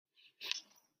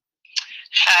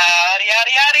Howdy,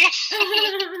 howdy, howdy.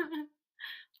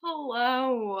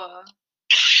 Hello.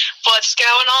 What's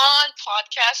going on,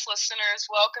 podcast listeners?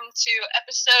 Welcome to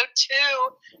episode 2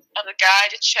 of the Guide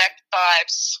to Check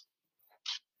Vibes.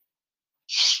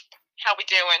 How we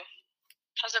doing?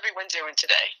 How's everyone doing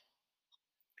today?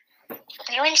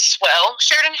 Doing swell.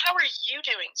 Sheridan, how are you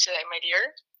doing today, my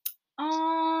dear?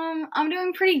 I'm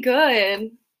doing pretty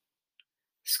good.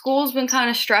 School's been kind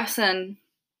of stressing.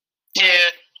 Dude,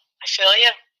 I feel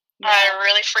you. Yeah. I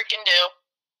really freaking do.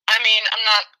 I mean, I'm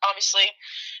not obviously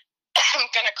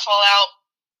going to call out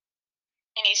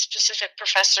any specific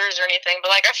professors or anything,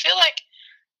 but I feel like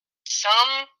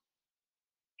some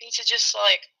need to just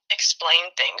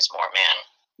explain things more, man.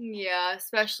 Yeah,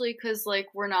 especially because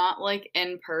we're not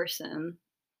in person.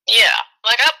 Yeah,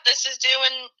 this is due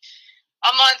in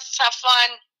a month. Have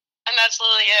fun, and that's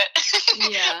literally it.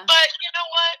 Yeah. But you know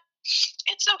what?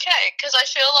 It's okay, because I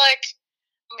feel like,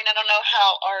 I don't know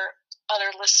how our other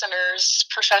listeners,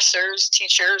 professors,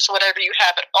 teachers, whatever you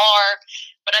have it are,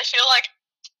 but I feel like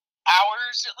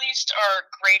ours, at least, are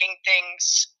grading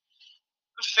things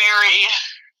very,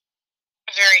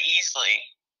 very easily.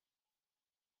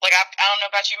 I don't know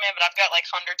about you, man, but I've got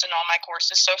hundreds in all my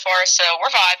courses so far, so we're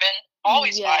vibing.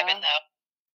 Always vibing, though.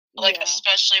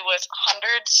 Especially with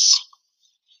hundreds.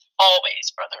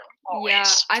 Always, brother. Always. Yeah,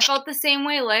 I felt the same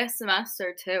way last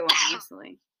semester, too,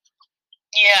 honestly.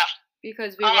 Yeah.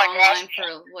 Because we were online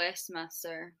for last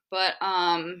semester. But,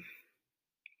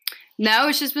 no,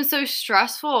 it's just been so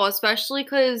stressful, especially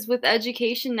because with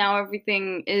education now,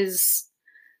 everything is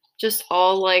just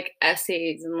all,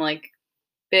 essays and,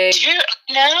 big... Dude,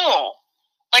 no.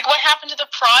 What happened to the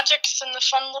projects and the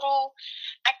fun little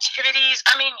activities?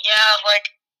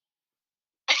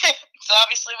 It's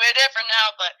obviously way different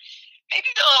now, but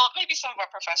maybe some of our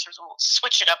professors will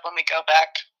switch it up when we go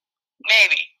back.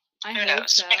 Maybe. Who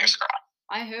knows? So. Fingers crossed.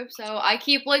 I hope so. I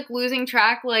keep losing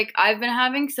track. I've been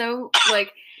having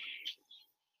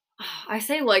I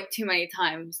say too many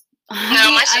times.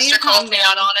 No, my sister called me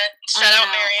out on it. Shout out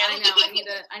Marianne. I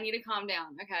know. I need to calm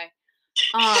down. Okay.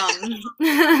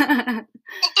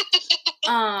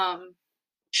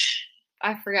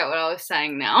 I forget what I was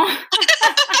saying now.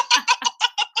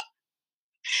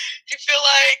 You feel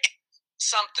like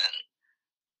something.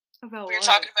 About we were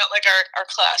talking about our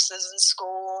classes in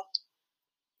school.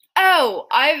 Oh,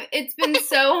 it's been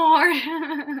so hard.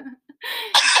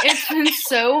 It's been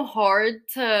so hard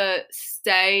to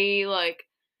stay I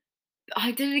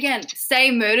did it again.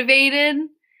 Stay motivated.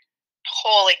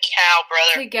 Holy cow,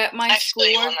 brother. To get my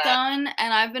schoolwork done,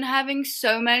 and I've been having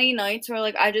so many nights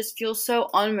where I just feel so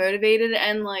unmotivated,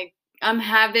 and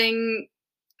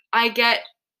I get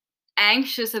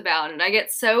anxious about it. I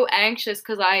get so anxious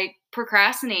because I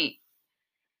procrastinate.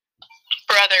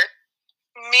 Brother,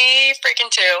 me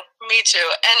freaking too. Me too.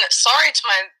 And sorry to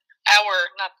our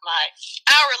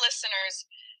listeners.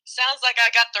 Sounds like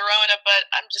I got the Rona, but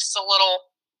I'm just a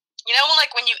little,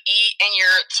 when you eat and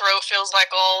your throat feels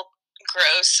all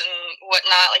gross and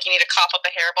whatnot, you need to cough up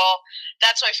a hairball.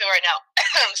 That's what I feel right now.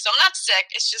 So I'm not sick.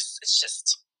 It's just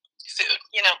food,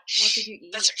 What did you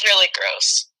eat? That's really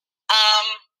gross.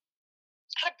 I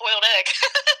had a boiled egg.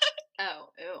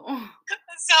 Oh, ew.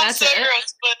 That sounds so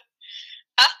gross, but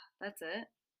that's it?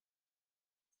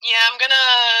 Yeah, I'm gonna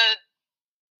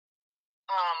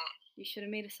you should have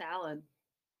made a salad.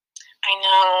 I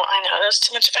know. That was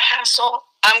too much of a hassle.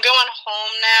 I'm going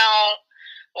home now.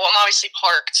 Well, I'm obviously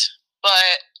parked,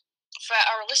 but for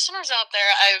our listeners out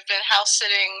there, I've been house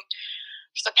sitting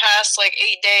for the past 8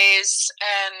 days,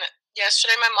 and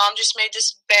yesterday my mom just made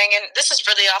this banging. This is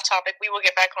really off topic. We will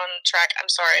get back on track. I'm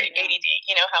sorry, ADD.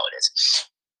 You know how it is.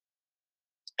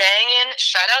 Banging.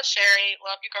 Shout out Sherry.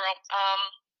 Love you, girl.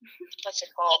 What's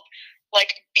it called?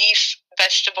 Beef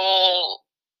vegetable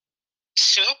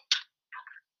soup.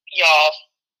 Y'all,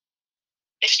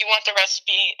 if you want the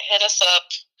recipe, hit us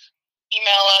up,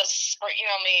 email us, or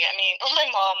email me. My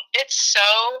mom, it's so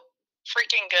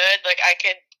freaking good. I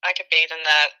could bathe in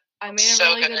that. I made a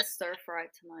really good stir fry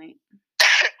tonight.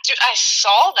 Dude, I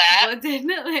saw that. What didn't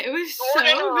it? It was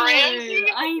Gordon so Ramsay?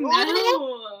 good. I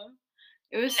know.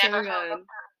 It was so good.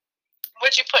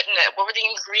 What'd you put in it? What were the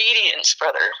ingredients,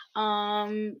 brother?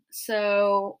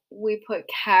 So we put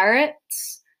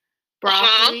carrots,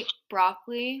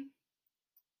 broccoli,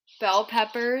 bell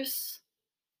peppers,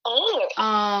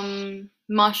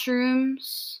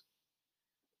 mushrooms,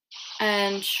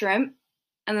 and shrimp,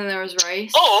 and then there was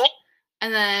rice. Oh.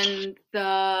 And then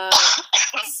the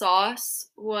sauce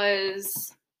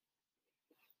was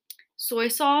soy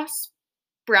sauce,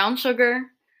 brown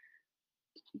sugar,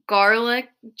 garlic,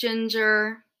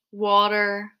 ginger,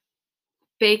 water,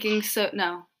 baking soda.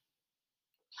 No.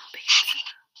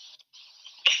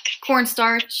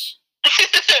 Cornstarch.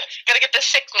 Gotta get the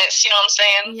thickness, you know what I'm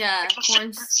saying? Yeah, The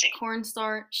consistency.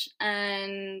 cornstarch,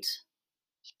 and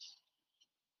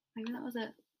maybe that was it.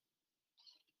 A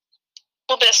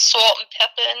little bit of salt and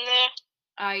pepper in there.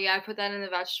 Yeah, I put that in the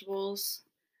vegetables.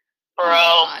 Bro.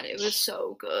 Oh my god, it was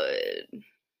so good.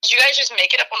 Did you guys just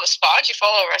make it up on the spot? Did you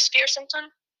follow a recipe or something?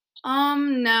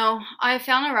 No. I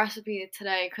found a recipe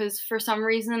today because for some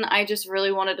reason I just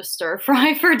really wanted to stir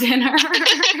fry for dinner.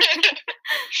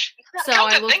 So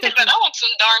I looked up. I want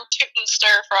some darn tootin'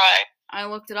 stir fry. I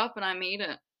looked it up and I made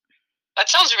it. That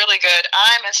sounds really good.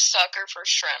 I'm a sucker for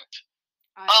shrimp.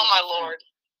 Oh my lord.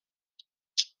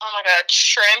 Oh my god,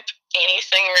 shrimp,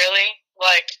 anything really.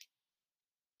 Like,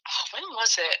 oh, when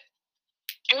was it?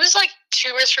 It was like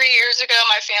 2 or 3 years ago.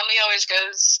 My family always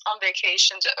goes on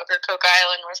vacation to Ocracoke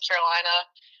Island, North Carolina.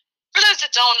 For those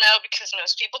that don't know, because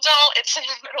most people don't, it's in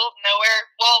the middle of nowhere.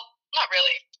 Well, not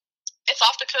really. It's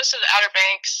off the coast of the Outer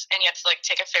Banks, and you have to like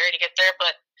take a ferry to get there.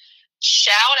 But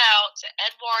shout out to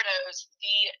Eduardo's,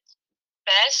 the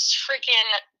best freaking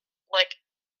like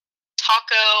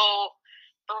taco,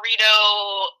 burrito,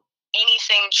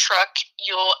 anything truck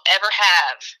you'll ever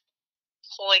have.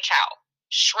 Holy cow.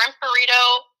 Shrimp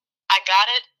burrito, I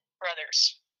got it.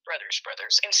 Brothers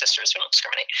and sisters, we don't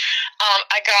discriminate.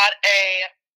 I got a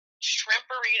shrimp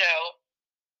burrito,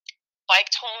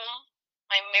 biked home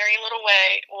my merry little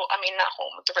way. Well, I mean, not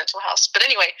home, at the rental house. But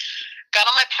anyway, got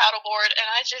on my paddleboard, and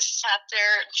I just sat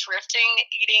there drifting,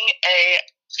 eating a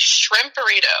shrimp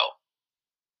burrito.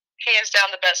 Hands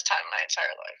down the best time of my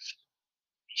entire life.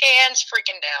 Hands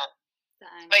freaking down.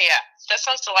 Dang. But yeah, that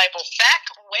sounds delightful.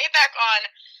 Way back on.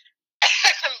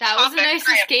 That was a nice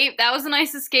escape. That was a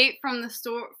nice escape from the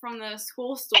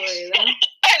school story, though.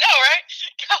 I know, right?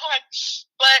 God.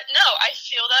 But no, I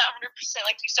feel that 100%.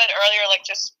 Like you said earlier, like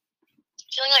just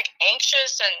feeling like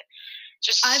anxious and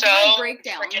just I've so had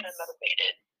breakdowns. freaking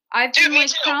unmotivated. I've been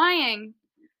like crying.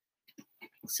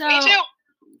 So me too.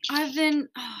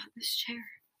 This chair.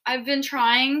 I've been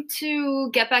trying to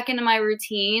get back into my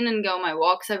routine and go on my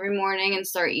walks every morning and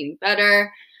start eating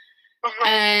better. Mm-hmm.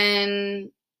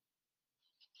 And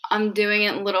I'm doing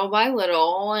it little by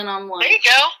little, and I'm like, there you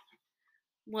go.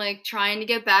 Like trying to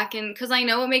get back in, because I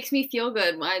know it makes me feel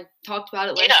good. I talked about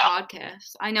it last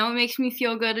podcast. I know it makes me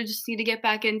feel good. I just need to get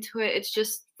back into it. It's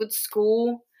just with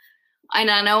school,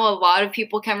 and I know a lot of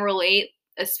people can relate,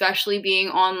 especially being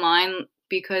online,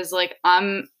 because like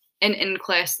I'm an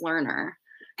in-class learner.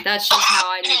 That's just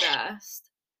how I do best.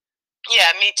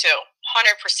 Yeah, me too.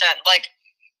 100%. Like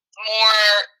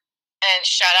more. And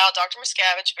shout out Dr.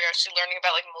 Miscavige. We're actually learning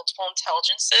about like multiple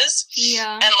intelligences.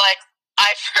 Yeah. And like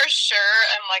I for sure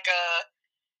am like a,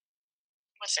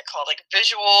 what's it called? Like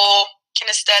visual,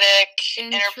 kinesthetic,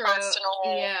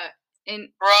 interpersonal. Yeah.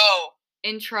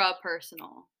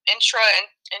 Intrapersonal.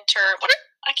 What?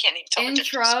 I can't even tell.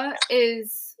 Intra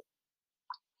is.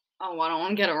 Oh, I don't want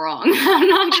to get it wrong. I'm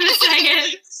not gonna say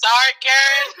it. Sorry,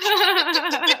 Karen.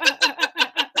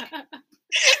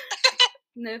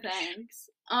 No thanks.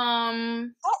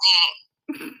 One's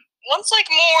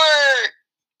like more.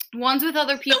 One's with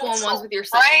other people and one's with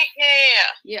yourself. Right?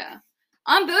 Yeah. Yeah.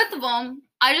 I'm both of them.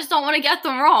 I just don't want to get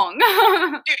them wrong. Dude,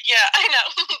 yeah, I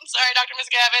know. Sorry, Dr.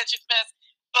 Miscavige, you're the best.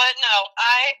 But no,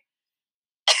 I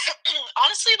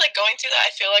honestly like going through that.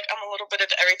 I feel like I'm a little bit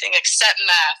of everything except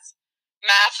math.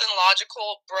 Math and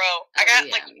logical, bro. I got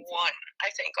like 1, I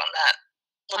think, on that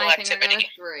little activity. I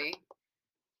got 3.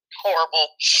 Horrible.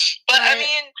 But I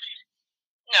mean,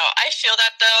 no, I feel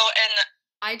that though, and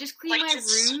I just cleaned my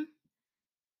room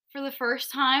for the first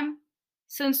time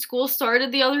since school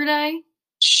started the other day.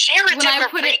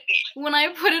 When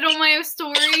I put it on my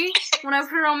story, when I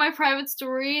put it on my private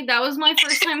story, that was my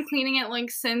first time cleaning it like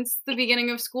since the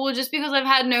beginning of school, just because I've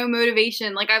had no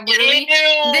motivation. Like I've literally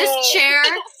this chair,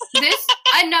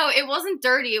 I know it wasn't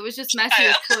dirty, it was just messy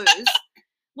with clothes.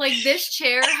 Like this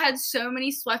chair had so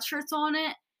many sweatshirts on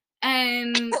it,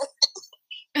 and the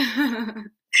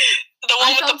one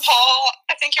with the paw.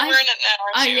 I think you're wearing it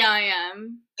now, aren't you? Yeah, I am.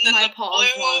 And then my the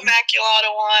blue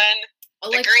Immaculata one. The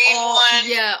green one.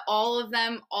 Yeah, all of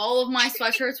them. All of my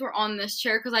sweatshirts were on this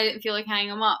chair because I didn't feel like hanging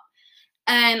them up.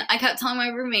 And I kept telling my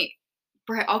roommate,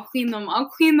 Brett, I'll clean them.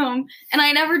 And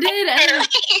I never did. And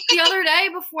the other day,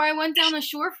 before I went down the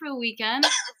shore for the weekend,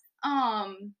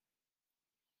 I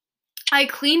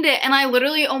cleaned it, and I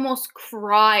literally almost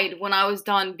cried when I was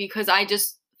done because I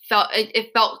just felt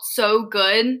it felt so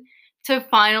good to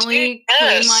finally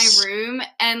clean my room.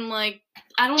 And like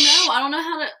I don't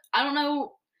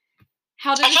know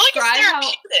how to describe how.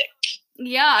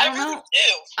 Yeah, I don't know.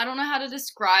 I don't know how to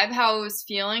describe how I was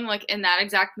feeling. Like in that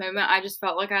exact moment, I just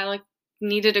felt like I like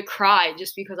needed to cry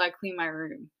just because I cleaned my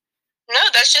room. No,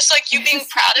 that's just like you being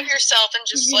proud of yourself and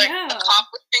just like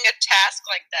accomplishing a task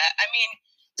like that. I mean,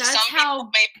 that's some how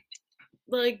people maybe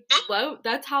like low.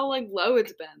 That's how like low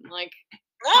it's been. Like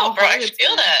no, bro, I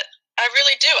feel that. I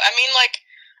really do. I mean, like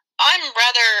I'm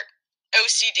rather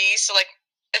OCD, so like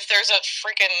if there's a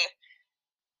freaking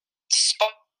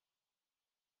spot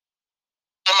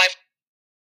on my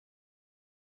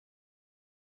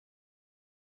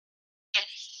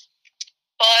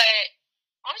but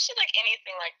honestly, like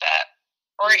anything like that,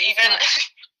 or even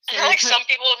like some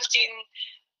people have seen.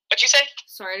 What'd you say?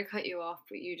 Sorry to cut you off,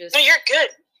 but you just. No, you're good.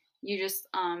 You just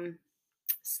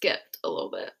skipped a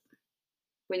little bit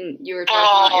when you were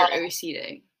talking about your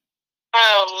OCD.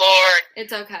 Oh Lord,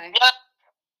 it's okay.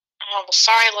 Well,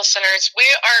 sorry, listeners. We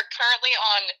are currently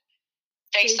on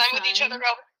FaceTime with each other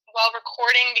while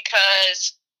recording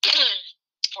because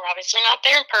we're obviously not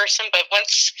there in person, but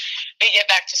once we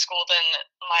get back to school, then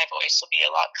my voice will be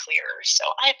a lot clearer. So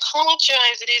I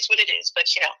apologize. It is what it is, but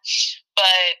you know.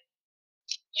 But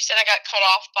you said I got cut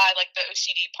off by like the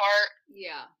OCD part.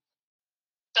 Yeah.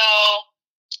 So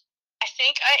I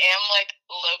think I am like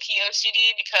low-key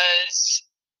OCD because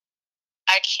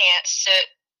I can't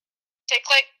take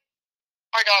like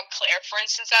our dog Claire, for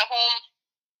instance, at home.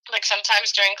 Like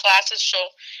sometimes during classes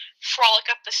she'll frolic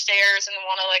up the stairs and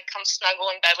want to like come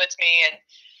snuggle in bed with me, and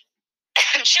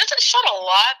she doesn't shut a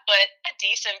lot, but a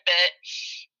decent bit,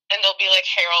 and there'll be like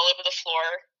hair all over the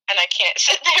floor, and I can't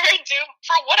sit there and do,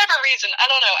 for whatever reason, I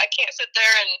don't know, I can't sit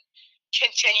there and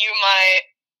continue my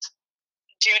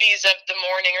duties of the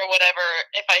morning or whatever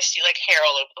if I see like hair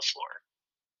all over the floor.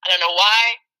 I don't know why.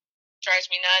 It drives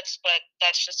me nuts, but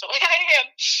that's just the way I am.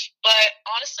 But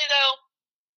honestly though,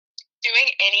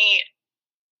 doing any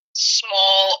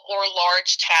small or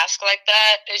large task like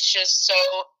that is just so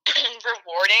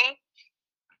rewarding.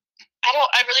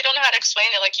 I really don't know how to explain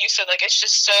it. Like you said, like it's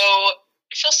just so,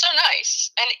 it feels so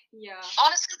nice. And yeah,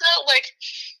 honestly though, like,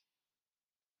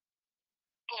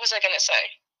 what was I gonna say?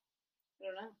 I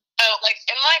don't know. Oh, like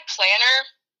in my planner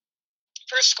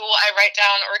for school, I write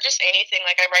down, or just anything,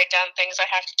 like I write down things I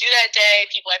have to do that day,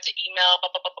 people I have to email,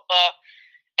 blah, blah, blah, blah, blah.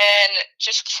 And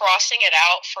just crossing it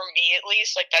out, for me at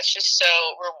least, like that's just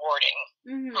so rewarding.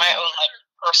 My own like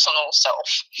personal self.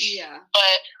 Yeah.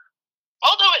 But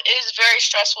although it is very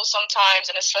stressful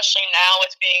sometimes, and especially now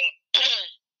with being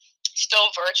still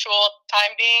virtual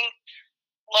time being,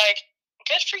 like,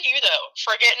 good for you though,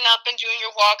 for getting up and doing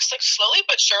your walks, like slowly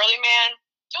but surely, man,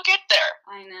 you'll get there.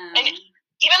 I know. And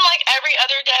even like every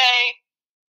day,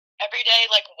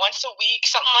 like once a week,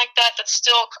 something like that, that's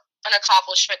still an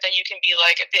accomplishment that you can be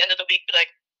like at the end of the week, be like,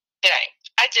 dang,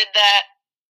 I did that.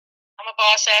 I'm a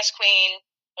boss ass queen.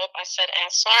 Oh, I said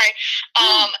ass, sorry.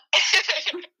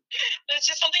 It's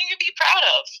just something you can be proud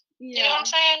of. Yeah. You know what I'm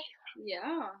saying?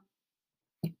 Yeah.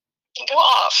 Go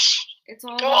off. It's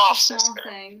all about the small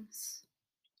things.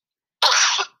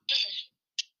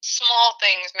 Small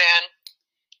things, man.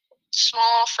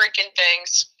 Small freaking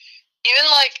things. Even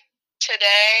like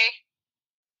today.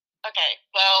 Okay,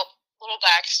 well, little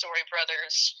backstory,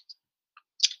 brothers.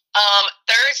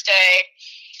 Thursday,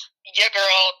 your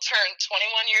girl turned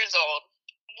 21 years old.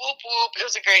 Whoop whoop! It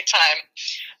was a great time.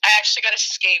 I actually got a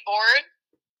skateboard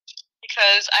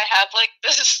because I have like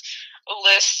this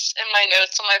list in my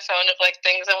notes on my phone of like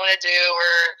things I want to do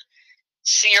or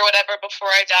see or whatever before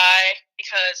I die,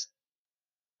 because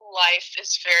life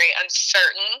is very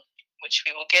uncertain, which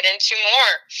we will get into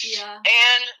more. Yeah.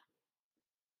 And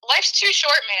life's too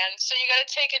short, man, so you got to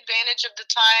take advantage of the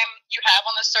time you have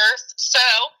on this earth. So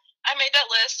I made that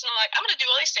list, and I'm like, I'm going to do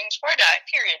all these things before I die,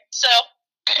 period. So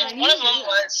one of them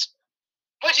was,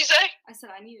 what'd you say? I said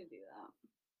I need to do that.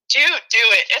 Dude, do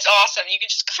it. It's awesome. You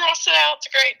can just cross it out. It's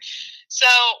great. So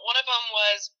one of them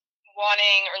was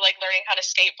wanting or like learning how to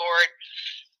skateboard.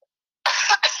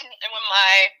 And when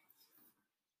my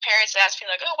parents asked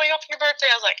me like, oh, what are you on for your birthday?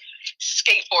 I was like,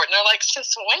 skateboard. And they're like, since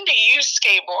when do you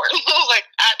skateboard? I was like,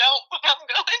 I don't, but I'm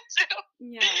going to.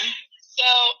 Yeah. So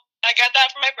I got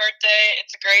that for my birthday.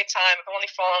 It's a great time. I've only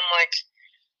fallen like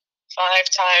 5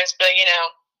 times, but you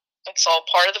know, it's all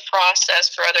part of the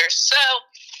process for others. So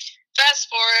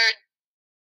fast forward,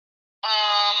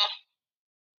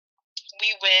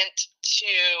 we went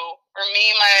to, or me,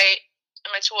 my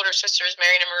 2 older sisters,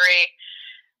 Mary and Marie,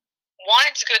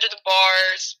 wanted to go to the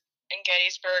bars in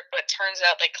Gettysburg, but it turns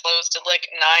out they closed at like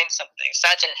 9 something, so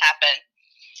that didn't happen.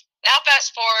 Now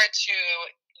fast forward to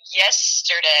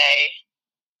yesterday,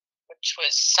 which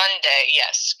was Sunday,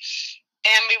 yes.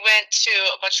 And we went to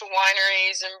a bunch of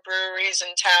wineries and breweries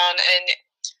in town, and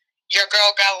your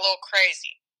girl got a little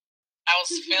crazy. I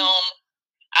was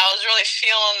really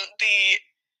feeling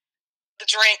the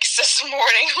drinks this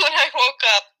morning when I woke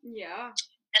up. Yeah.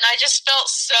 And I just felt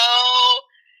so,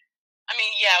 I mean,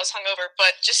 yeah, I was hungover,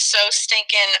 but just so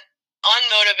stinking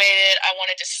unmotivated. I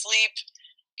wanted to sleep.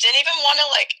 Didn't even want to,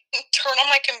 like, turn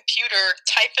on my computer,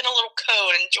 type in a little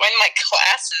code, and join my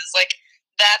classes. Like,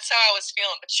 that's how I was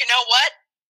feeling. But you know what?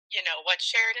 You know what,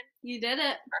 Sheridan? You did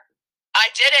it. I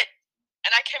did it.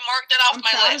 And I can mark that off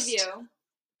my list. I'm proud of you.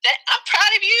 I'm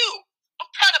proud of you. I'm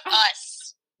proud of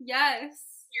us.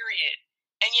 Yes. Period.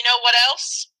 And you know what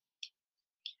else?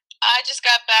 I just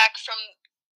got back from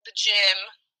the gym,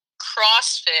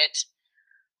 CrossFit.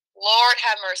 Lord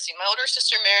have mercy. My older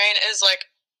sister Marion is like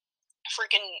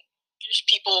freaking, there's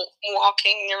people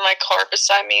walking near my car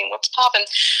beside me. What's poppin'?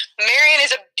 Marion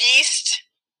is a beast.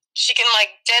 She can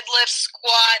like deadlift,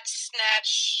 squat,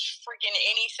 snatch, freaking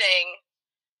anything.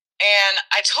 And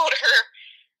I told her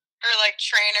like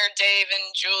trainer Dave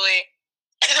and Julie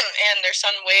and their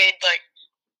son Wade, like,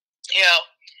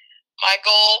 my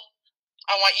goal,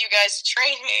 I want you guys to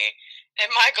train me, and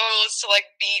my goal is to like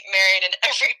beat Marion in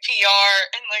every PR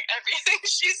and like everything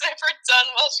she's ever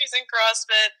done while she's in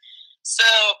CrossFit. So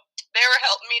they were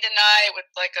helping me tonight with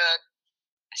like a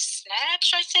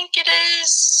snatch, I think it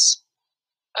is.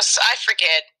 I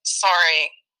forget.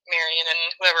 Sorry, Marion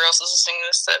and whoever else is listening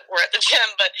to this that we're at the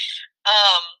gym, but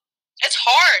it's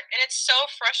hard and it's so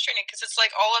frustrating because it's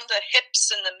like all in the hips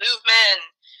and the movement and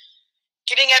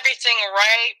getting everything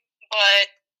right. But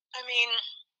I mean,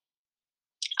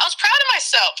 I was proud of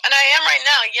myself, and I am right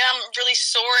now. Yeah, I'm really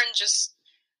sore and just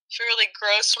feel really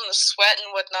gross from the sweat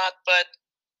and whatnot, but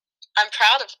I'm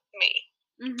proud of me.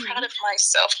 Proud of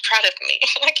myself. Proud of me.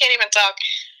 I can't even talk.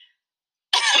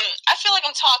 I feel like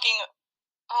I'm talking.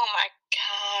 Oh my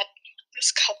God.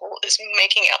 This couple is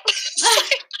making out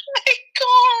inside my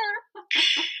car.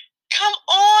 Come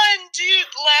on, dude.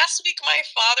 Last week my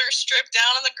father stripped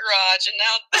down in the garage, and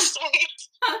now this week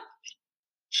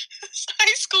this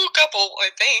high school couple, I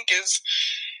think, is,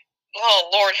 oh,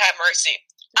 Lord have mercy.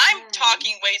 I'm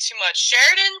talking way too much.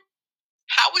 Sheridan,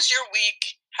 how was your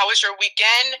week? How was your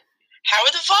weekend? How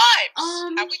are the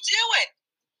vibes? How we doing?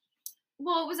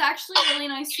 Well, it was actually really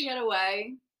nice to get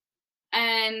away.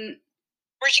 And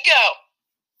where'd you go?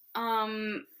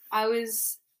 I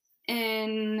was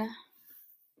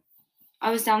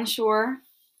down the shore.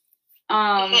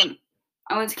 I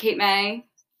went to Cape May.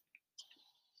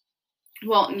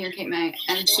 Well, near Cape May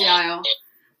and Sea Isle.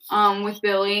 With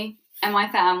Billy and my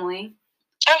family.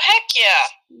 Oh, heck yeah.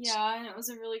 Yeah, and it was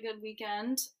a really good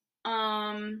weekend.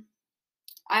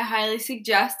 I highly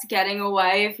suggest getting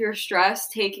away if you're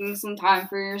stressed, taking some time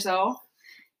for yourself,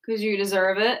 because you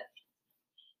deserve it.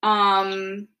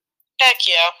 Heck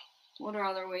yeah. What are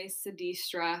other ways to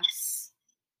de-stress?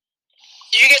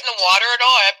 Do you get in the water at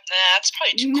all? Nah, it's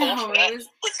probably too cold for that.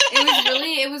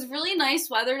 It was really nice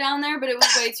weather down there, but it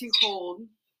was way too cold.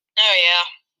 Oh yeah.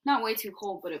 Not way too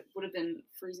cold, but it would have been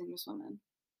freezing to swim in.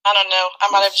 I don't know. I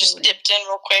might have just dipped in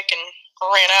real quick and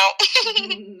ran out.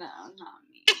 No, not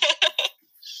me.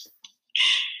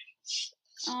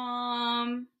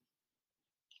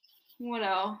 What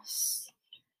else?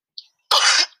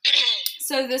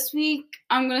 So this week,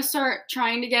 I'm going to start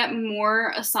trying to get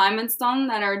more assignments done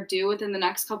that are due within the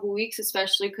next couple weeks,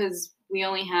 especially because we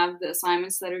only have the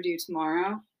assignments that are due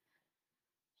tomorrow.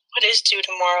 What is due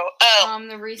tomorrow? Oh.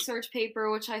 The research paper,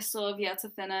 which I still have yet to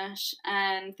finish,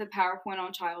 and the PowerPoint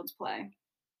on Child's Play.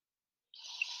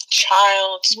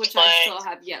 Which I still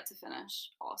have yet to finish,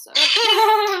 also.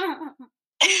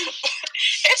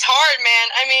 It's hard, man.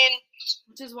 I mean...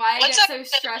 Which is why I get so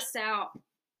stressed out.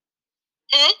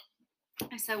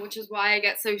 I said, which is why I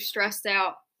get so stressed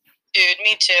out. Dude,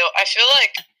 me too. I feel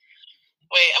like...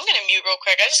 Wait, I'm going to mute real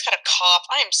quick. I just got a cough.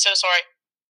 I am so sorry.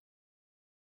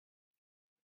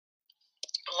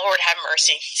 Lord have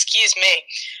mercy. Excuse me.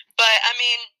 But, I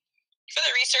mean, for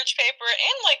the research paper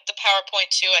and, like, the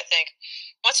PowerPoint, too, I think,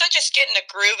 once I just get in the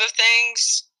groove of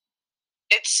things,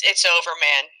 it's over,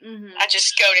 man. I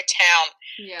just go to town.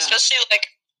 Yeah. Especially, like,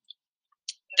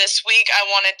 this week I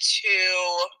wanted to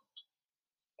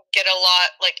get a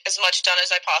lot, like, as much done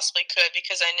as I possibly could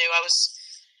because I knew I was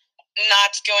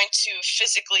not going to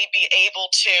physically be able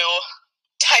to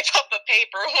type up a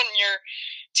paper when you're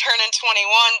turning 21,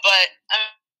 but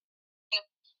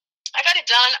I got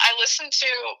it done. I listened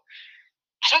to,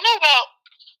 I don't know about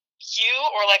you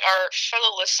or, like, our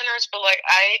fellow listeners, but, like,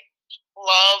 I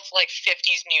love, like,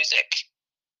 50s music.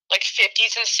 Like,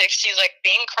 50s and 60s, like,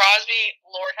 Bing Crosby,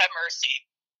 Lord have mercy.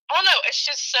 I don't know, it's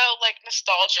just so, like,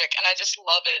 nostalgic, and I just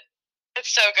love it.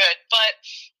 It's so good. But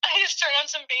I just turned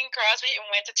on some Bing Crosby and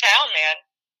went to town, man.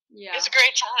 Yeah. It was a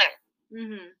great time.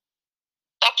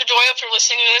 Dr. Doyle, if you're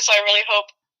listening to this, I really hope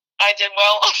I did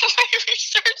well on my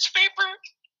research paper.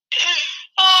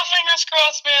 Oh, fingers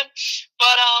crossed, man.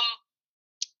 But,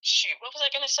 shoot, what was I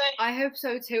going to say? I hope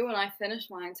so, too, when I finish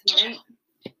mine tonight.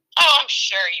 Oh, I'm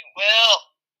sure you will.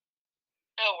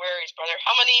 No worries, brother.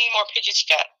 How many more pages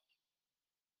you got?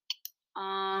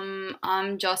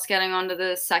 I'm just getting onto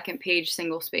the second page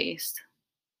single-spaced.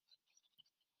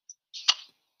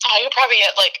 Oh, you're probably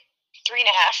at, 3.5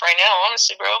 right now,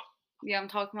 honestly, bro. Yeah, I'm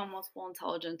talking about multiple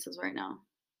intelligences right now.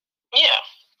 Yeah.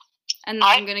 And then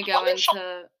I'm gonna go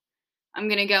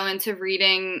into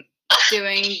reading,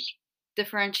 doing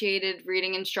differentiated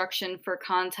reading instruction for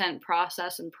content,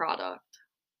 process, and product.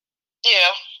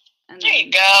 Yeah. And there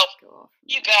you go.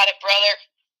 You got it, brother.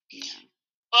 Yeah.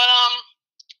 But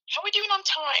how we doing on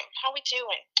time? How we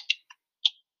doing?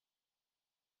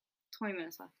 20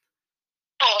 minutes left.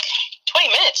 Oh, okay. 20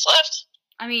 minutes left?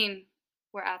 I mean,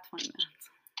 we're at 20 minutes.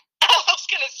 I was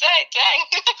gonna say, dang.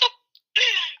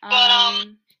 But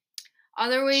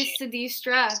other ways to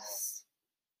de-stress.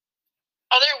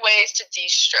 Other ways to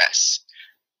de-stress.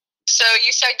 So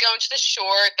you said going to the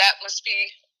shore. That must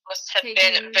have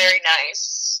been very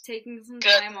nice. Taking some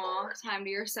time off, time to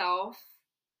yourself.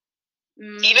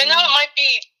 Even though it might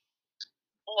be,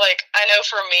 I know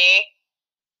for me,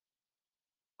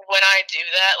 when I do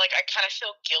that, I kind of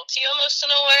feel guilty almost in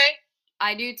a way.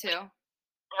 I do too.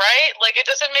 Right? It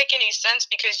doesn't make any sense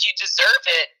because you deserve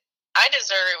it. I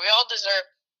deserve it. We all deserve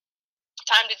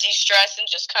time to de-stress and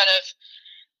just kind of,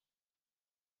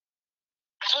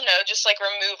 I don't know, just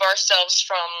remove ourselves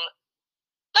from,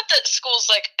 not that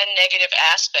school's a negative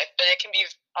aspect, but it can be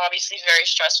obviously very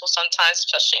stressful sometimes,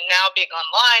 especially now being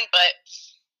online, but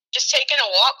just taking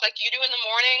a walk like you do in the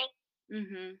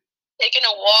morning, taking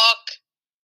a walk,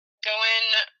 going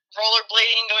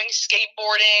rollerblading, going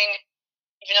skateboarding,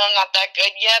 even though I'm not that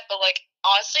good yet, but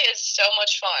honestly, it's so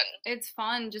much fun. It's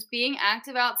fun, just being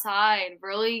active outside,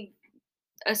 really,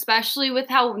 especially with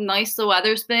how nice the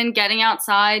weather's been, getting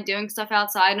outside, doing stuff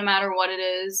outside no matter what it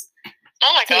is.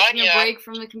 Oh my God, taking a break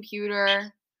from the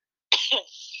computer.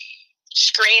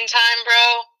 Screen time,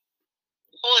 bro.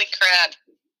 Holy crap.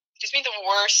 Gives me the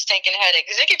worst stinking headache.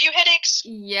 Does it give you headaches?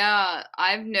 Yeah,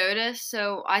 I've noticed.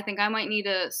 So I think I might need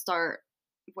to start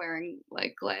wearing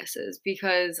glasses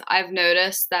because I've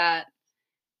noticed that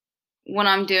when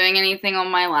I'm doing anything on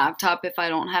my laptop, if I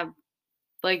don't have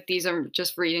these are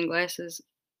just reading glasses,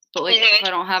 but if I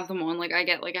don't have them on, I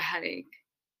get a headache.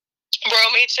 Bro,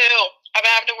 me too. I've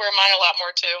been having to wear mine a lot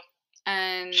more too.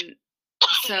 And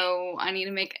so I need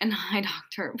to make an eye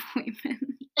doctor appointment.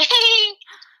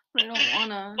 I don't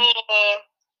wanna.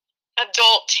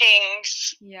 Adult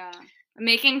things. Yeah.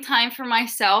 Making time for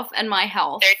myself and my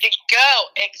health. There you go.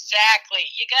 Exactly.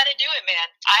 You gotta do it, man.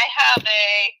 I have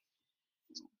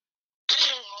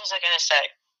what was I gonna say?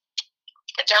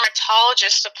 A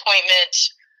dermatologist appointment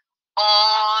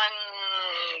on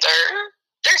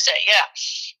Thursday, yeah.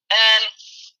 And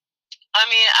I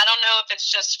mean, I don't know if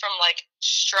it's just from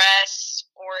stress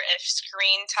or if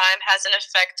screen time has an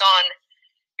effect on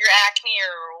your acne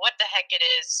or what the heck it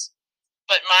is.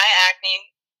 But my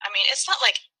acne, I mean, it's not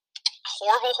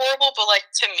horrible, but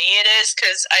to me it is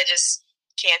because I just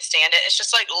can't stand it. It's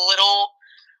just little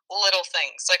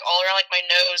things, all around my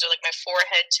nose or my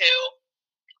forehead too.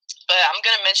 But I'm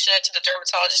gonna mention it to the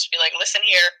dermatologist. Be like, listen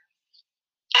here,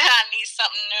 I need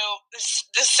something new.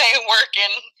 This ain't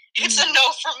working. It's a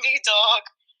no from me, dog.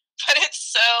 But it's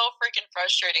so freaking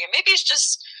frustrating. And maybe it's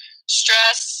just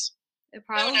stress. It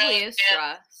probably is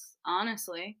stress,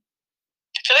 honestly.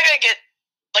 I feel like I get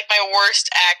my worst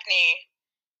acne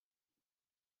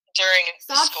during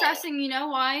Stop school. stressing. You know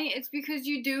why? It's because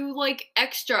you do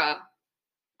extra.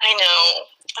 I know.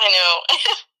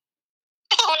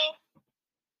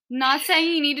 Not saying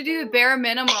you need to do the bare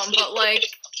minimum, but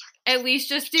at least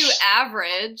just do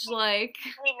average. I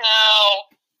know.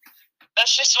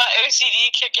 That's just my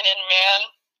OCD kicking in, man.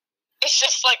 It's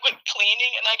just with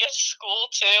cleaning and I guess school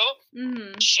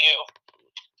too. Shoot.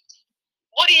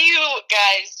 What do you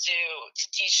guys do to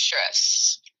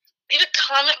de-stress? Leave a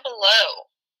comment below.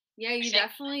 Yeah, they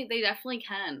definitely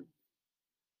can.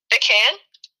 They can?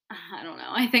 I don't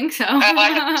know. I think so. I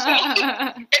hope so.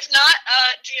 If not,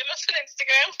 DM us on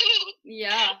Instagram.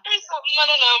 Yeah. Or something, I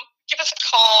don't know. Give us a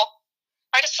call.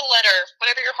 Write us a letter.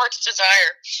 Whatever your heart's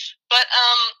desire. But,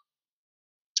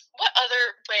 what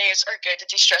other ways are good to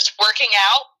de-stress? Working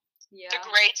out. Yeah. It's a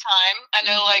great time. I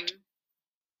know,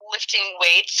 lifting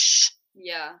weights.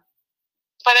 Yeah.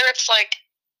 Whether it's,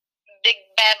 big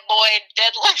bad boy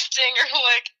deadlifting or,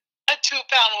 a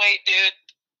 2-pound weight, dude.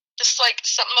 Just,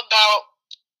 something about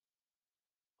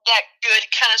that good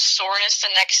kind of soreness the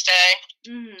next day.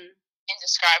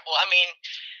 Indescribable. I mean,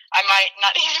 I might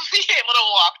not even be able to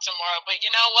walk tomorrow, but you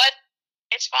know what?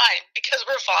 It's fine because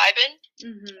we're vibing.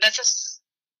 Mm-hmm.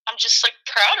 I'm just like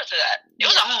proud of that. It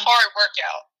was a hard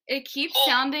workout. It keeps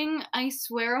sounding, I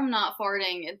swear I'm not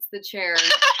farting. It's the chair.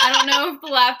 I don't know if the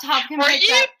laptop can pick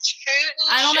it up.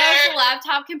 I don't know if the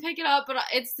laptop can pick it up, but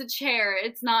it's the chair.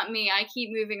 It's not me. I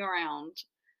keep moving around.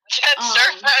 That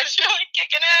surprise really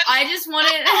kicking in. I just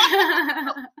wanted.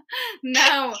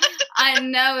 No, I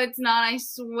know it's not. I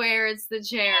swear it's the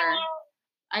chair.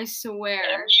 I swear.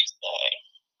 Whatever you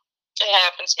say. It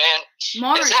happens, man.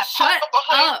 Mara, shut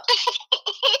up.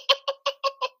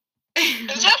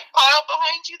 Is that pile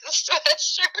behind you, the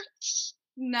sweatshirts?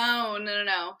 No.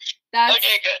 That's,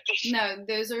 okay, good. No,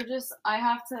 those are just,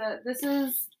 this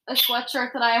is a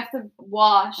sweatshirt that I have to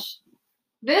wash.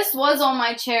 This was on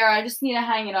my chair. I just need to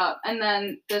hang it up. And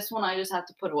then this one I just have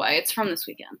to put away. It's from this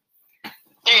weekend.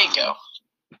 There you go.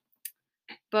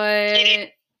 But,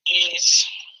 Jeez.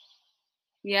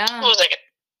 Yeah. What was I gonna...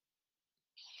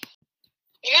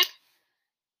 You good?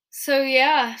 So,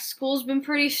 yeah, school's been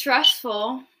pretty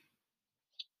stressful.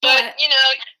 But, you know,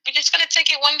 we just gotta take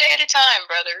it one day at a time,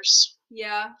 brothers.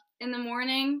 Yeah.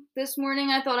 This morning,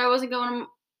 I thought I wasn't going to...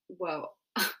 Whoa.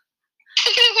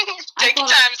 Take your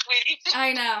time, sweetie.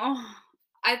 I know.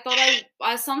 I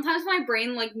thought sometimes my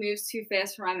brain, like, moves too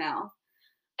fast for my mouth.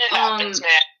 It happens, man.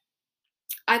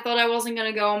 I thought I wasn't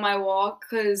going to go on my walk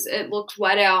because it looked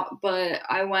wet out, but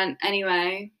I went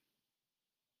anyway.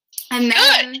 And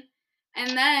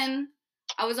then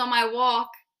I was on my walk,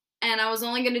 and I was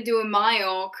only going to do a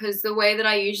mile because the way that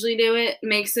I usually do it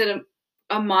makes it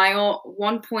a mile,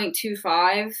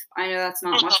 1.25. I know that's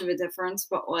not much of a difference,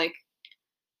 but, like,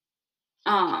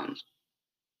 I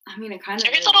mean, it kind of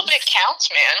every little bit counts,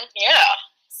 man. Yeah.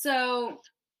 So,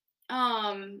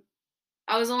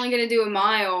 I was only going to do a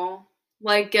mile,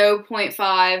 like, go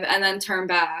 0.5 and then turn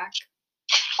back.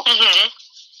 Mm-hmm.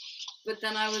 But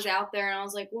then I was out there and I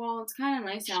was like, well, it's kind of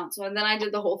nice out. So then I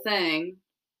did the whole thing.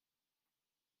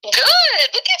 Good.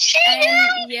 Look at you.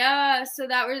 And yeah, so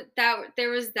there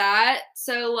was that.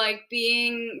 So like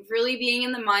being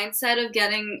in the mindset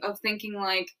of thinking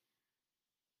like,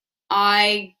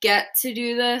 I get to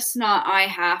do this, not I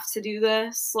have to do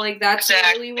this. Like that's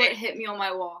really what hit me on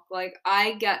my walk. Like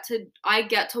I get to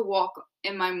walk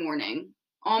in my morning.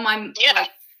 On my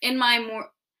like, in my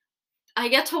I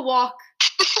get to walk.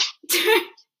 Take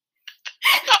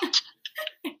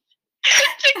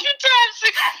your time.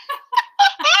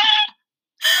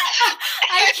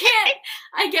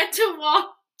 I get to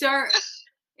walk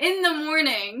in the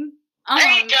morning.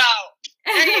 There you go.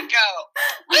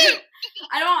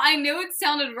 I knew it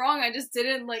sounded wrong. I just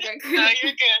didn't like. I couldn't. No,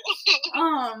 you're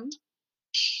good.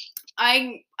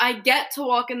 I get to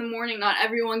walk in the morning. Not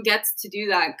everyone gets to do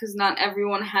that because not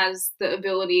everyone has the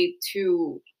ability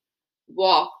to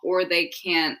walk, or they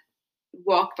can't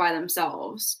walk by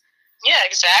themselves. Yeah,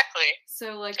 exactly.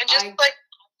 So like, and just like.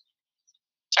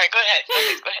 Sorry, go ahead. Go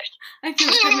ahead. I feel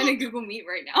like I'm in a Google Meet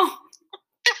right now.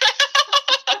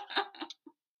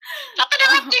 Stop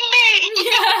interrupting me!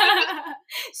 Yeah.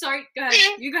 Sorry, go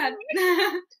ahead. You go ahead.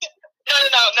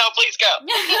 No, please go.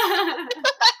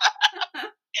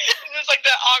 It's like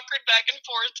that awkward back and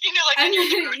forth, you know, like in your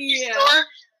grocery store.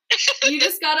 You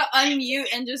just gotta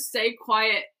unmute and just stay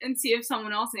quiet and see if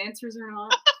someone else answers or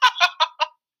not.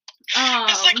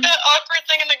 It's like that awkward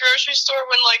thing in the grocery store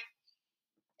when, like,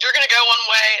 you're gonna go one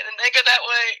way and then they go that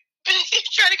way. You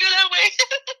try to go that way.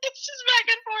 It's just back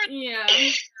and forth. Yeah.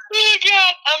 Oh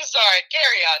God, I'm sorry.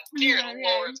 Carry on, dear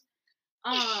Lord.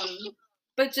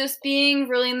 But just being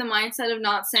really in the mindset of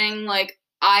not saying like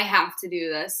I have to do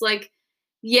this. Like,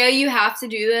 yeah, you have to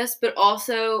do this, but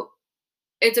also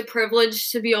it's a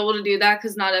privilege to be able to do that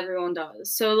because not everyone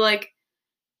does. So like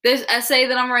this essay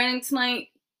that I'm writing tonight.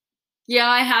 Yeah,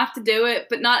 I have to do it,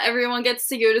 but not everyone gets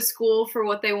to go to school for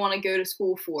what they want to go to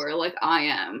school for, like I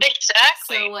am.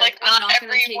 Exactly. So, like I'm not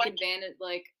going to take advantage.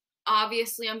 Like,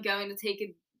 obviously, I'm going to take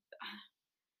it.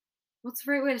 What's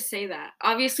the right way to say that?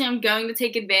 Obviously, I'm going to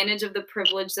take advantage of the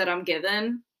privilege that I'm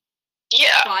given.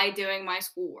 Yeah. By doing my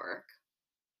schoolwork.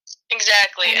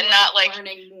 Exactly, and not like kind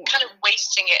of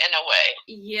wasting it in a way.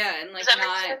 Yeah, and like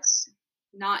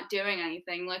not doing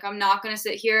anything. Like I'm not going to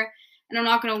sit here. And I'm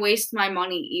not going to waste my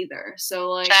money either.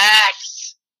 So, like...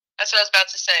 Facts. That's what I was about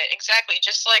to say. Exactly.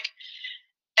 Just, like...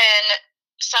 And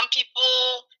some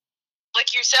people,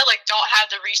 like you said, like, don't have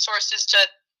the resources to...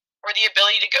 Or the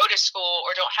ability to go to school,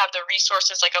 or don't have the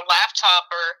resources, like a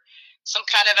laptop or some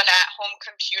kind of an at-home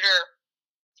computer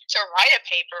to write a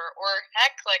paper. Or,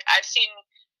 heck, like, I've seen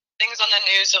things on the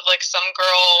news of, like, some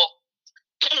girl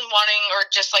wanting or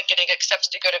just, like, getting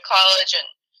accepted to go to college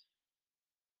and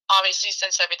obviously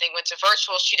since everything went to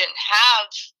virtual, she didn't have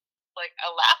like a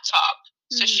laptop,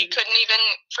 so she couldn't even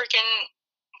freaking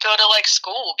go to like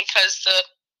school because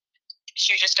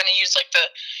she was just going to use like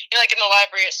like in the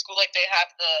library at school, like they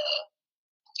have the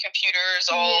computers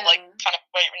all like kind of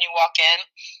right when you walk in.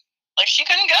 Like she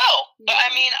couldn't go, but I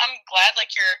mean, I'm glad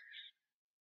like you're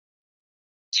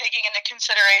taking into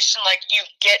consideration like you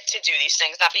get to do these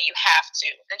things, not that you have to,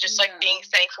 and just like being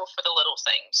thankful for the little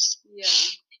things. Yeah,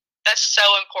 that's so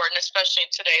important, especially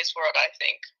in today's world, I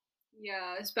think.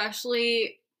 Yeah,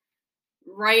 especially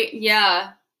right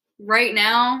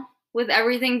now with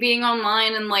everything being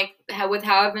online and like with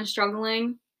how I've been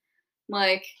struggling,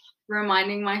 like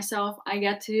reminding myself I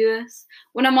get to do this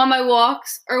when I'm on my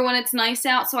walks or when it's nice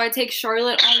out. So I take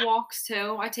Charlotte on walks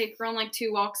too. I take her on like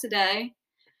 2 walks a day,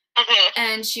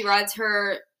 and she rides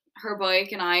her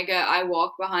bike, and I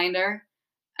walk behind her,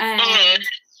 and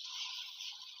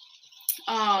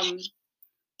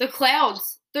the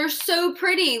clouds, they're so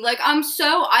pretty. Like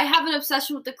I have an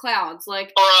obsession with the clouds.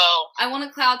 Like, bro, I want a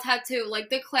cloud tattoo. Like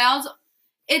the clouds,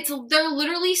 they're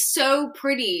literally so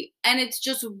pretty, and it's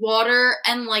just water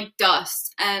and like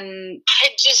dust, and I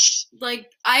just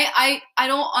like I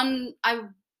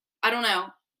don't know.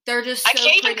 They're just so I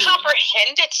can't pretty. even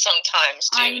comprehend it sometimes,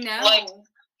 dude. I know. Like,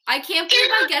 I can't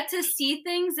believe I get to see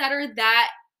things that are that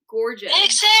gorgeous.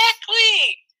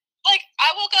 Exactly. Like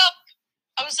I woke up,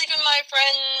 I was leaving my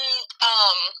friend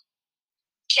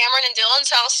Cameron and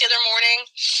Dylan's house the other morning,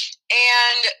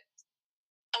 and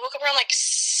I woke up around like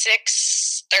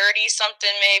 6:30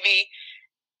 something maybe,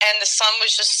 and the sun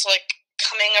was just like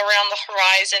coming around the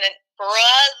horizon, and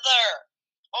brother,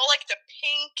 all like the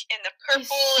pink and the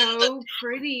purple and the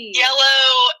pretty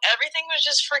yellow, everything was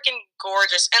just freaking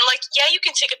gorgeous. And like, yeah, you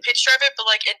can take a picture of it, but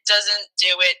like it doesn't do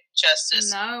it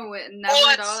justice. No, it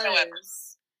never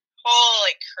does.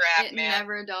 Holy crap, man. It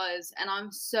never does. And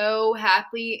I'm so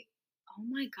happy. Oh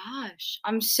my gosh.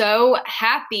 I'm so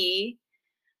happy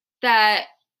that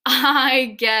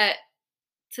I get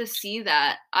to see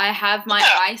that. I have my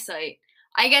eyesight.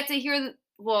 I get to hear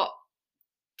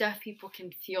deaf people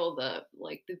can feel the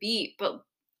beat, but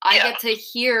I get to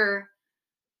hear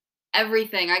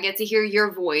everything. I get to hear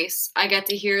your voice. I get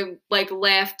to hear like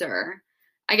laughter.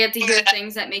 I get to hear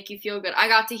things that make you feel good. I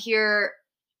got to hear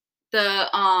the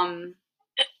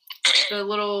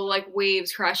little like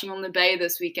waves crashing on the bay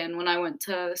this weekend when I went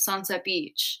to Sunset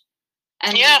Beach,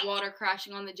 and the water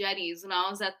crashing on the jetties when I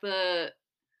was at the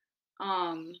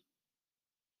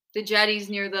jetties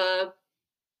near the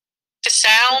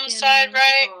sound side,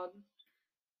 right? Is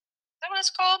that what it's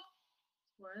called?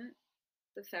 What?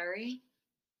 The ferry?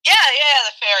 Yeah,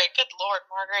 the ferry. Good Lord,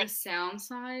 Margaret. The sound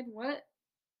side? What?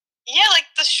 Yeah, like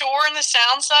the shore and the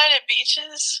sound side at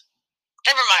beaches.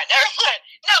 Never mind.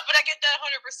 No, but I get that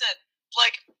 100%.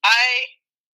 Like, I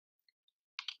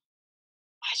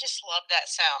just love that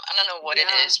sound. I don't know what it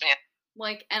is, man.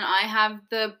 Like, and I have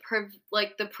the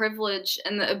privilege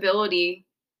and the ability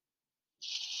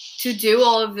to do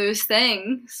all of those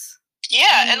things.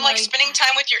 Yeah, and like spending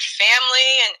time with your family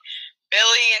and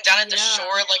Billy and down at the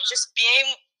shore, like just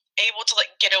being able to like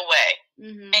get away.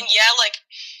 And like,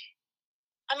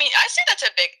 I mean, I say that's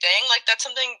a big thing. Like that's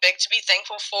something big to be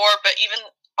thankful for, but even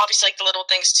obviously like the little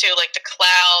things too, like the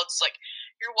clouds, like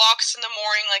your walks in the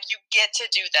morning, like you get to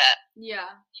do that.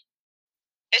 Yeah.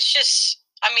 It's just,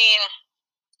 I mean,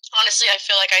 honestly, I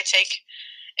feel like I take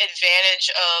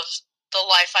advantage of the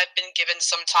life I've been given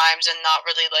sometimes and not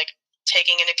really like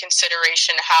taking into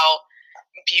consideration how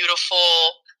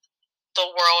beautiful the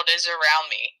world is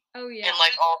around me. Oh yeah. And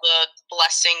like all the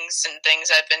blessings and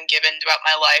things I've been given throughout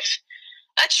my life.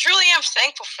 I truly am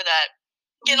thankful for that.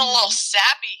 Getting a little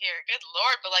sappy here, good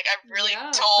Lord, but like I really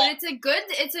don't. But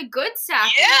it's a good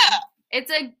sappy. Yeah.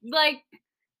 It's a like,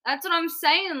 that's what I'm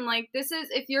saying. Like this is,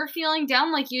 if you're feeling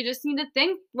down, like you just need to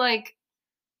think like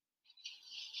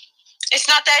it's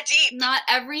not that deep. Not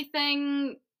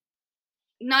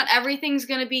everything's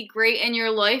gonna be great in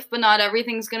your life, but not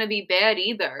everything's gonna be bad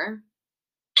either.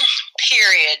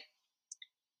 Period.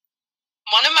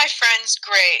 One of my friends,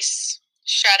 Grace,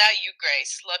 shout out you,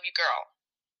 Grace, love you, girl.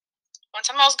 One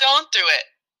time I was going through it,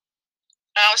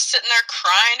 and I was sitting there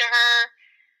crying to her,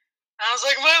 and I was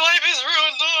like, my life is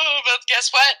ruined, but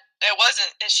guess what? It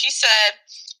wasn't. And she said,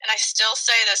 and I still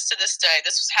say this to this day,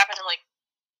 this was happening like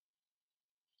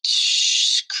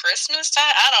Christmas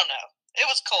time? I don't know. It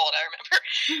was cold, I remember.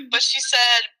 But she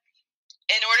said,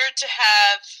 in order to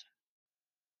have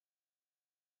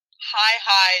high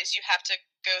highs, you have to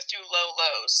go through low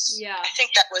lows. Yeah. I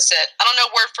think that was it. I don't know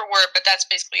word for word, but that's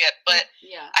basically it. But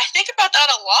I think about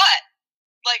that a lot.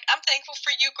 like, I'm thankful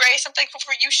for you, Grace. I'm thankful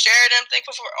for you, Sheridan. I'm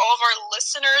thankful for all of our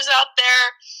listeners out there.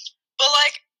 But,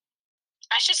 like,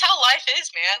 that's just how life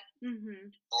is, man. Mm-hmm.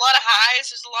 A lot of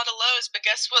highs, there's a lot of lows. But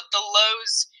guess what? The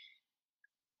lows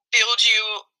build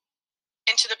you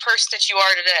into the person that you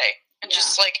are today. And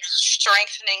just, like,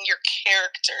 strengthening your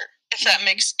character, if that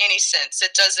makes any sense.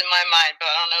 It does in my mind, but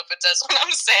I don't know if it does when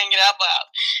I'm saying it out loud.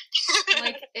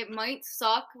 Like, it might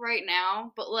suck right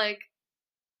now, but, like,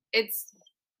 it's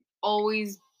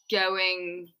always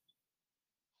going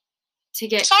to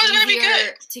get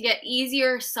easier. To get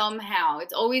easier somehow.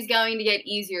 It's always going to get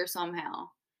easier somehow.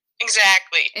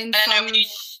 Exactly. In some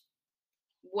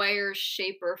way or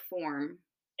shape or form.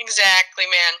 Exactly,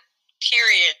 man.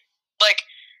 Period. Like,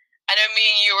 I know me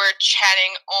and you were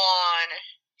chatting on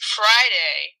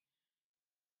Friday,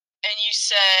 and you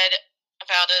said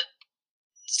about a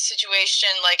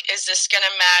situation like, is this going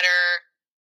to matter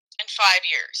in 5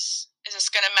 years? Is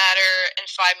this going to matter in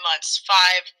 5 months, 5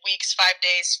 weeks, 5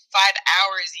 days, 5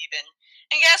 hours even?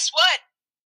 And guess what?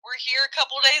 We're here a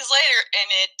couple days later, and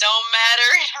it don't matter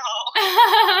at all.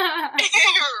 It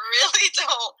really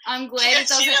don't. I'm glad it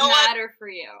doesn't matter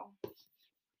for you.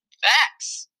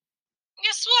 Facts.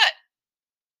 Guess what?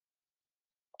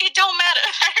 It don't matter.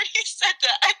 I already said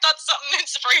that. I thought something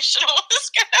inspirational was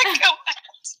gonna come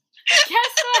out.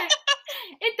 Guess what?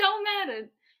 It don't matter.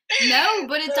 No,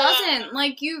 but it doesn't.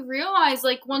 Like, you realize,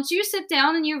 like, once you sit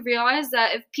down and you realize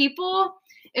that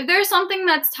if there's something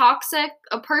that's toxic,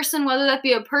 a person, whether that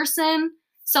be a person,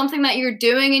 something that you're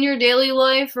doing in your daily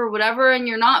life or whatever, and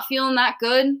you're not feeling that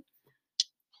good,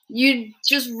 you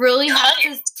just really have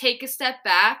to take a step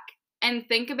back and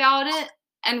think about it,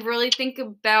 and really think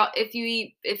about if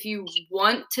you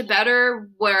want to better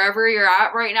wherever you're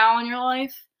at right now in your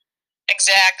life.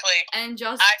 Exactly. And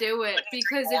just do it,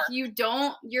 because if you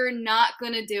don't, you're not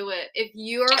gonna do it. If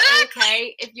you're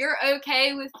okay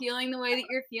with feeling the way that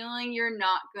you're feeling, you're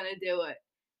not gonna do it.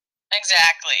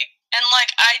 Exactly. And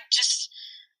like, I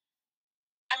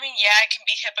can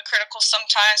be hypocritical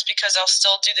sometimes because I'll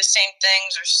still do the same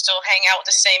things or still hang out with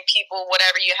the same people,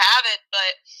 whatever you have it.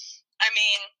 But I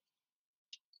mean,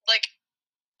 like,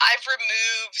 I've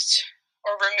removed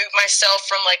myself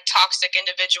from like toxic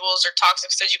individuals or toxic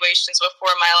situations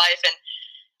before in my life, and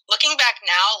looking back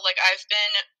now, like, I've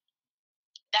been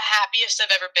the happiest I've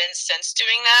ever been since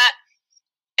doing that.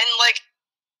 And like,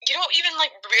 you don't even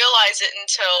like realize it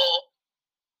until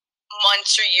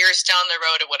months or years down the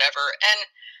road or whatever. And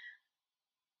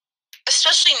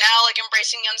especially now, like,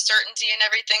 embracing the uncertainty and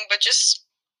everything, but just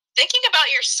thinking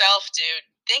about yourself, dude.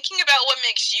 Thinking about what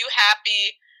makes you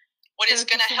happy, what is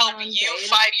going to help you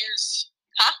 5 years.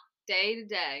 Huh? Day to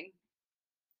day.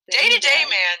 Day to day,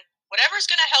 man. Whatever's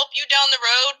going to help you down the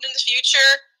road in the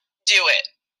future, do it.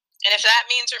 And if that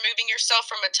means removing yourself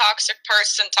from a toxic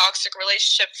person, toxic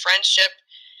relationship, friendship,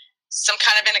 some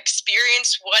kind of an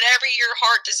experience, whatever your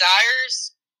heart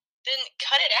desires, then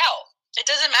cut it out. It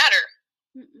doesn't matter.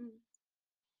 Mm-mm.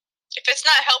 If it's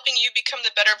not helping you become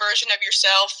the better version of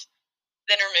yourself,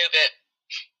 then remove it.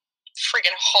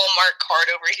 Freaking Hallmark card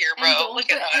over here, bro.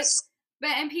 Look at us.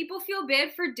 And people feel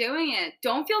bad for doing it.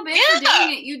 Don't feel bad for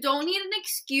doing it. You don't need an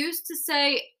excuse to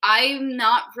say, I'm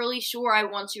not really sure I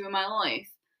want you in my life.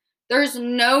 There's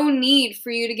no need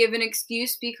for you to give an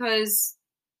excuse because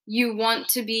you want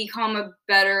to become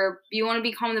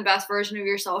the best version of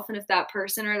yourself. And if that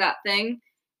person or that thing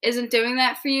isn't doing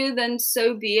that for you, then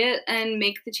so be it, and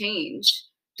make the change.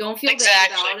 Don't feel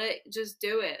bad about it. Just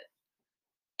do it.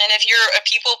 And if you're a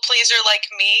people pleaser like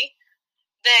me,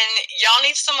 then y'all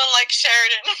need someone like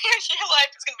Sheridan. Your life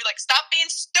is going to be like, stop being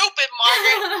stupid,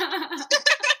 Margaret.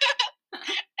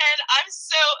 And I'm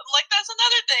so, like, that's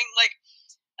another thing. Like,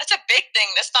 that's a big thing.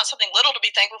 That's not something little to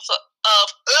be thankful of.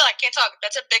 I can't talk.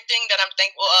 That's a big thing that I'm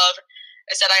thankful of,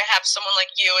 is that I have someone like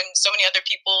you and so many other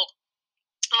people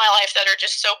in my life that are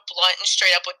just so blunt and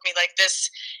straight up with me. Like, this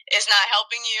is not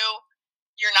helping you.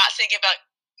 You're not thinking about,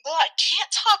 I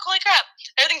can't talk, holy crap.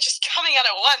 Everything's just coming out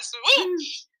at once. Woo!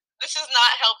 This is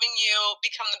not helping you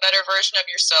become the better version of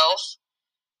yourself.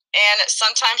 And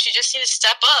sometimes you just need to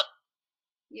step up.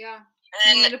 Yeah.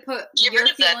 You need to put your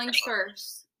feelings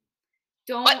first.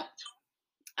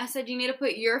 I said you need to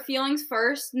put your feelings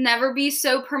first. Never be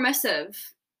so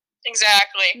permissive.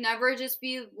 Exactly. Never just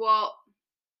be, well,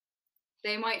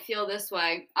 they might feel this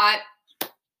way.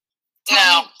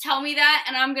 Tell me that,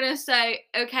 and I'm going to say,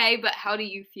 okay, but how do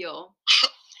you feel?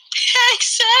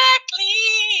 Exactly.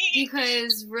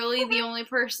 Because really the only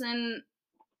person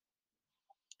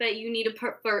that you need to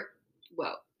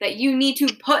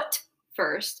put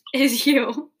first is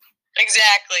you.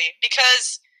 Exactly.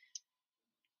 Because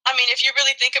I mean, if you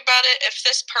really think about it, if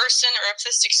this person or if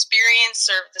this experience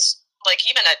or this, like,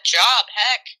 even a job,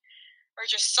 heck, or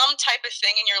just some type of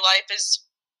thing in your life is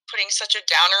putting such a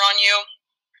downer on you,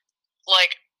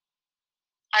 like,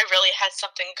 I really had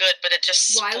something good, but it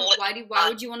just split. Why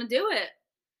would you want to do it?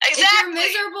 Exactly.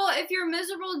 If you're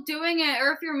miserable doing it,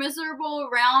 or if you're miserable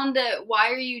around it, why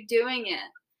are you doing it?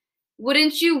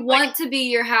 Wouldn't you want to be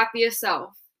your happiest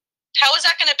self? How is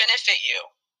that going to benefit you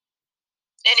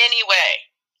in any way?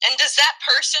 And does that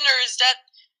person, or is that,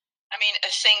 I mean, a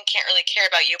thing can't really care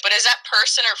about you, but is that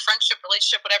person or friendship,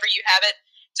 relationship, whatever you have it,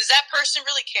 does that person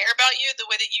really care about you the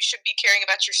way that you should be caring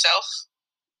about yourself?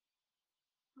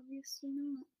 Obviously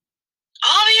not.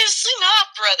 Obviously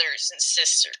not, brothers and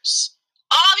sisters.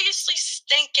 Obviously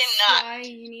stinking not. That's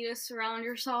why you need to surround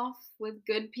yourself with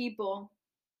good people.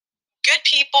 Good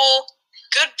people,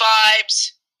 good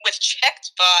vibes, with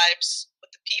checked vibes.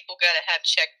 With the people gotta have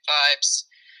checked vibes.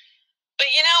 But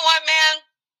you know what, man?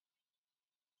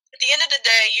 At the end of the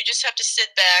day, you just have to sit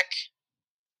back,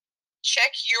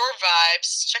 check your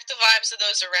vibes, check the vibes of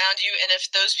those around you, and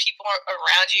if those people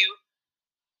around you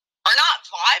are not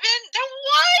vibing, then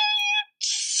why are you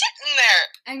sitting there?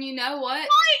 And you know what?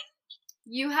 Why?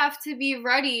 You have to be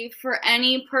ready for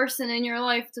any person in your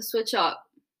life to switch up.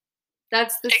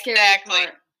 That's the scary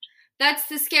part. That's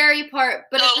the scary part.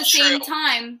 But at the same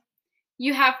time,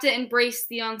 you have to embrace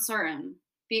the uncertain,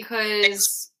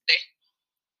 because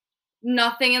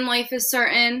nothing in life is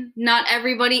certain. Not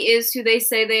everybody is who they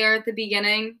say they are at the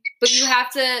beginning. But you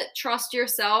have to trust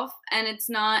yourself, and it's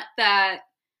not that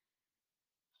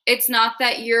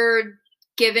you're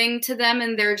giving to them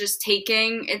and they're just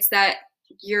taking. It's that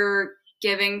you're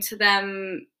giving to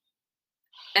them,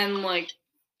 and like,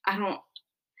 I don't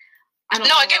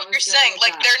No, I get what you're saying.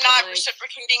 Like, they're not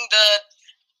reciprocating the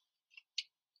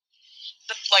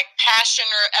like passion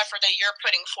or effort that you're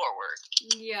putting forward.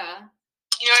 Yeah.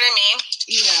 You know what I mean?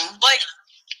 Yeah. Like,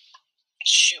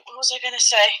 shoot, what was I gonna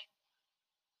say?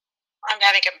 I'm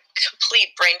having a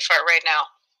complete brain fart right now.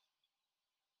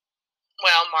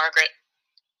 Well, Margaret.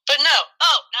 But no.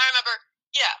 Oh, now I remember.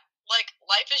 Yeah, like,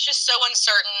 life is just so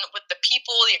uncertain with the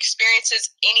people, the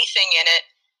experiences, anything in it.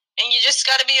 And you just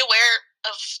got to be aware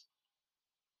of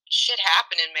shit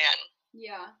happening, man.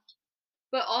 Yeah.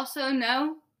 But also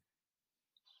know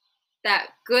that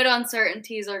good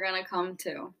uncertainties are going to come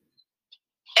too.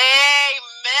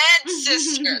 Amen,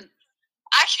 sister.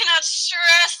 I cannot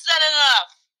stress that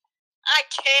enough. I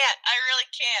can't. I really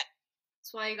can't.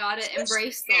 That's why you got to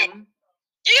embrace them.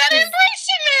 You got to embrace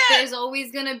it, man. There's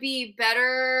always going to be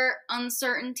better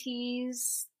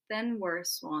uncertainties than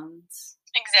worse ones.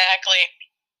 Exactly.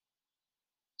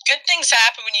 Good things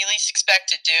happen when you least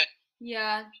expect it, dude.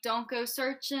 Yeah, don't go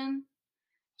searching.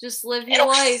 Just live your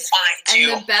life,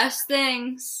 and the best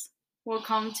things will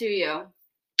come to you.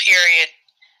 Period.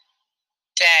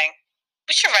 Dang.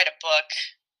 We should write a book.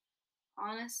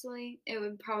 Honestly, it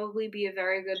would probably be a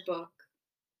very good book.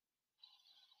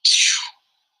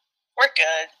 We're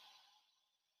good.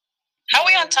 How are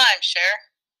we on time, Cher?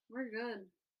 We're good.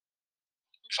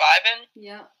 Vibing?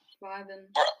 Yep, vibing.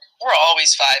 We're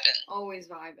always vibing. Always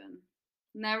vibing.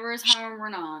 Never a time when we're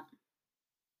not.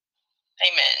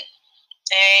 Amen.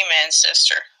 Amen,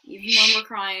 sister. Even when we're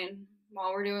crying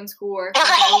while we're doing schoolwork. We're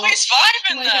always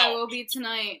vibing, like I will be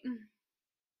tonight.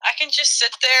 I can just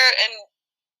sit there and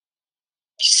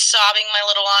be sobbing my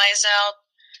little eyes out.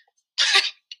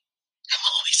 I'm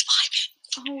always vibing.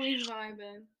 Always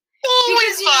vibing.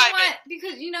 Always vibing.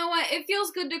 Because you know what? It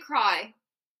feels good to cry.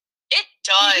 It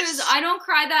does. Because I don't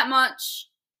cry that much.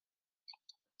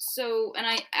 So, and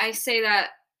I say that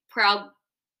proud.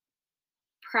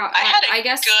 I had a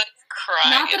good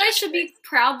cry. Not that I should be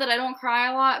proud that I don't cry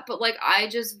a lot, but like I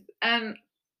just am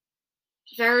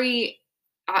very.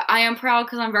 I am proud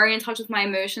because I'm very in touch with my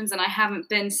emotions, and I haven't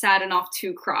been sad enough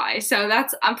to cry. So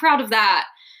I'm proud of that.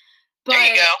 But,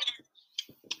 there you go.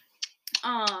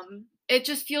 It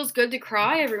just feels good to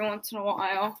cry every once in a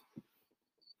while.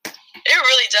 It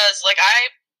really does. Like,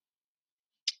 I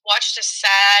watched a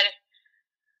sad,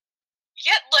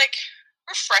 yet like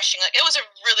refreshing. Like, it was a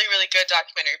really, really good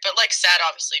documentary, but like sad,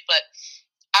 obviously. But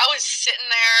I was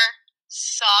sitting there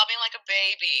sobbing like a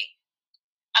baby.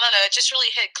 I don't know, it just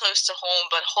really hit close to home,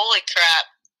 but holy crap.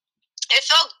 It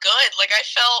felt good. Like, I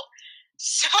felt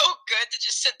so good to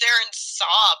just sit there and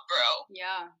sob, bro.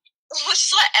 Yeah.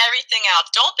 Just let everything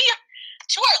out. To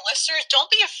our listeners,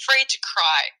 don't be afraid to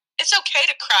cry. It's okay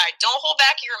to cry. Don't hold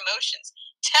back your emotions.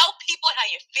 Tell people how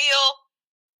you feel.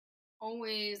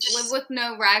 Always live with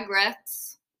no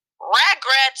regrets.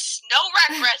 Regrets. No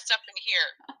regrets up in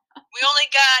here. We only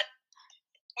got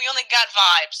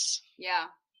vibes.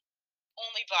 Yeah.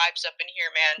 only vibes up in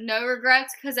here, man. No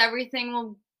regrets, because everything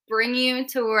will bring you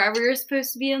to wherever you're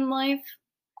supposed to be in life.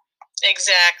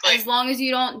 Exactly. As long as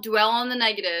you don't dwell on the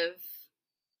negative.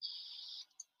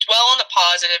 Dwell on the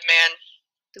positive, man.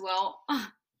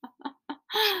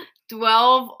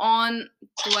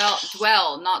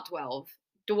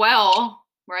 Dwell,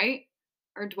 right?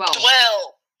 Or dwell?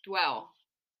 Dwell.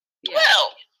 Yeah.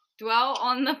 Dwell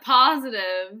on the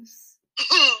positives.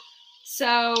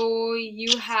 So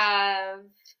you have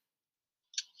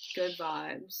good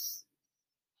vibes.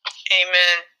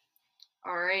 Amen.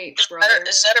 All right, brother.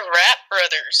 Is that a wrap,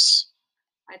 brothers?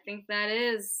 I think that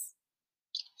is.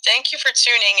 Thank you for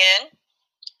tuning in.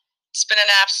 It's been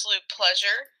an absolute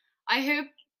pleasure.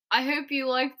 I hope you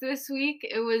liked this week.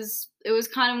 It was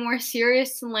kind of more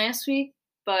serious than last week,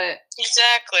 but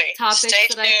exactly topics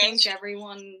that I think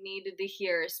everyone needed to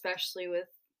hear, especially with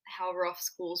how rough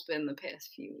school's been the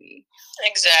past few weeks.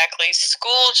 Exactly.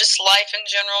 School, just life in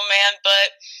general, man.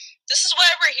 But this is why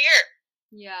we're here.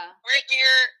 Yeah. We're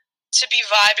here to be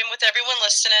vibing with everyone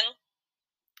listening,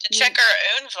 to check our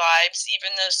own vibes,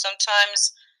 even though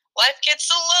sometimes life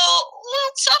gets a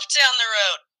little tough down the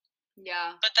road.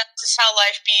 Yeah. But that's just how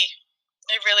life be.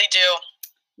 They really do.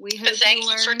 We hope thank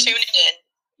you for tuning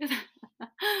in.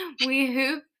 We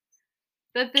hope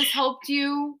that this helped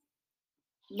you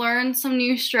learn some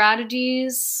new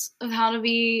strategies of how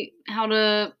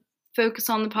to focus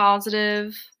on the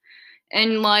positive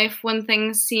in life when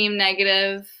things seem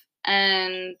negative,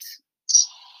 and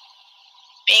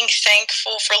being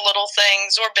thankful for little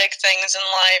things or big things in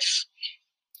life.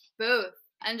 Both.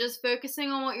 And just focusing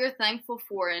on what you're thankful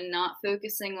for and not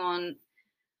focusing on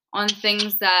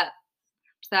things that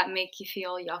make you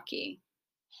feel yucky.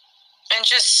 And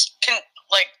just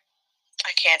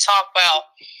I can't talk about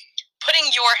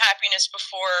putting your happiness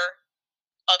before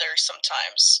others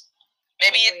sometimes.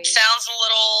 Maybe Always. It sounds a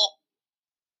little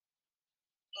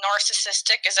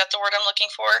narcissistic. Is that the word I'm looking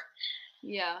for?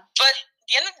 Yeah. But at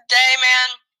the end of the day, man,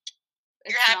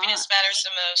 your happiness matters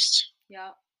the most.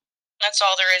 Yeah. That's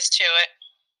all there is to it.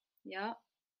 Yeah.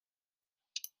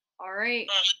 All right.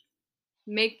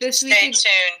 Make this Stay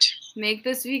tuned. Make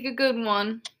this week a good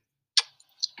one.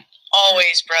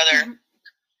 Always, brother.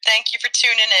 Thank you for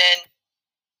tuning in.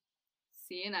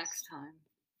 See you next time.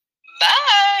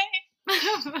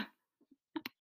 Bye.